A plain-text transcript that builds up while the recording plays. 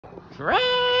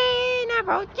train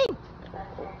approaching.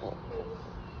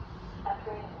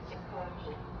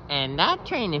 And that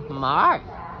train is Marc.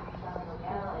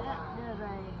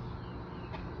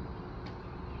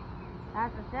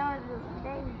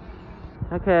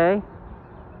 Okay.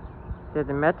 There's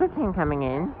a metro train coming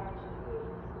in.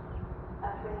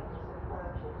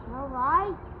 No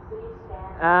light?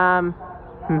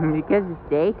 Because it's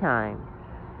daytime.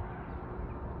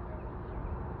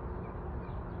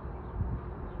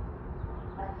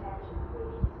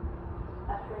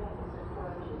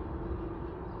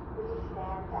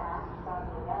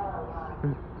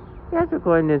 Yes, we're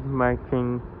going this Marc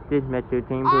train, this metro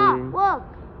train. Look!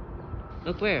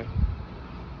 Look where?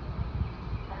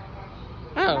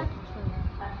 Oh.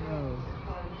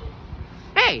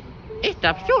 Hey, it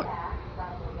stopped short.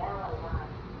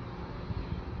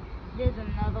 There's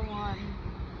another one.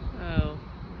 Oh.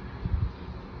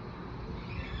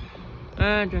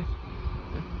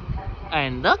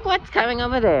 And look what's coming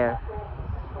over there.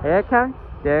 Here it comes.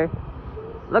 There.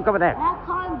 Look over there. That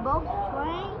calling both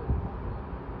train?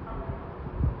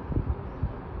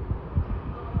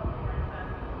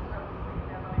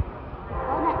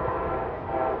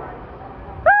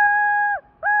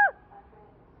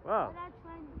 Whoa.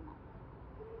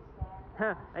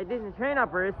 Huh, I didn't train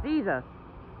operator sees us.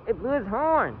 It blew his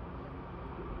horn.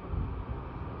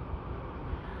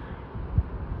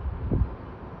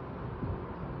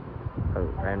 Oh,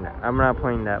 I'm not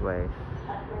pointing that way.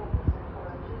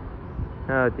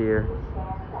 Oh dear.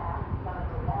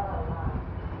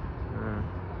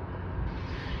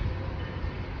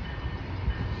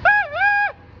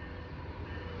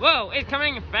 Whoa, it's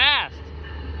coming fast.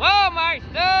 Whoa, Marc,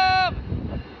 stop!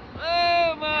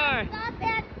 Oh, Marc! Stop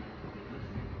it!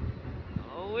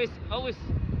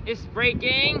 It's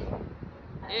braking.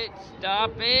 It's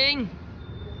stopping.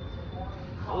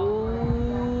 Oh,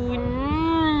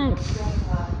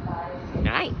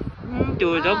 nice.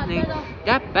 Doors opening.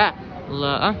 That back.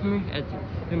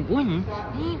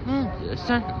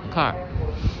 Car.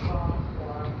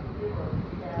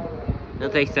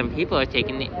 Looks like some people are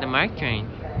taking the Marc train.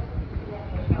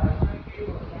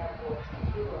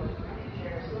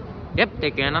 Yep, they're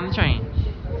getting on the train.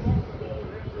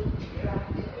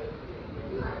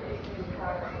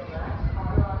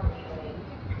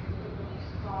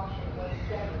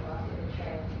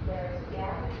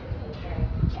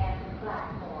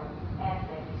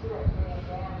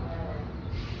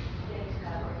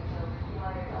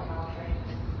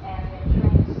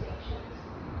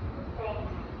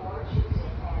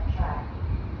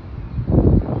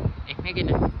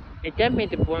 It just made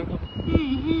the boring go.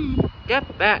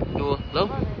 Get back, door slow.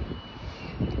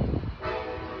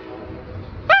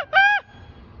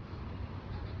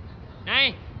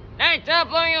 Hey, stop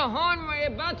blowing your horn when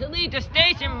you're about to leave the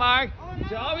station, Marc. You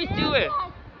should always do it.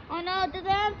 Oh no, the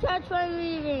Amtrak train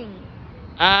leaving.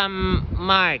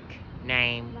 Marc,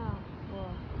 name. No.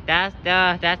 That's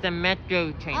the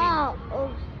metro train. Oh.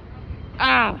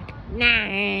 Oh,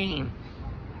 name.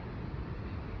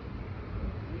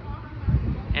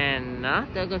 And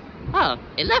oh,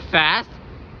 it left fast.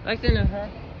 Like in a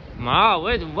Ma,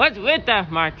 what's with that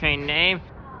Marc train name?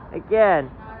 Again.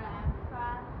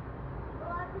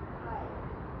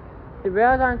 The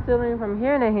rails aren't stealing from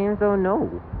here, Naheem, so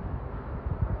no.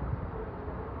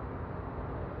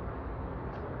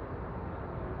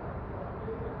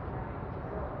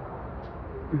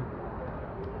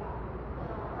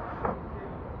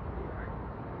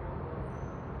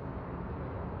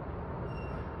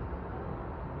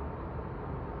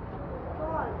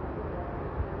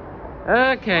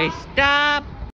 Okay, stop.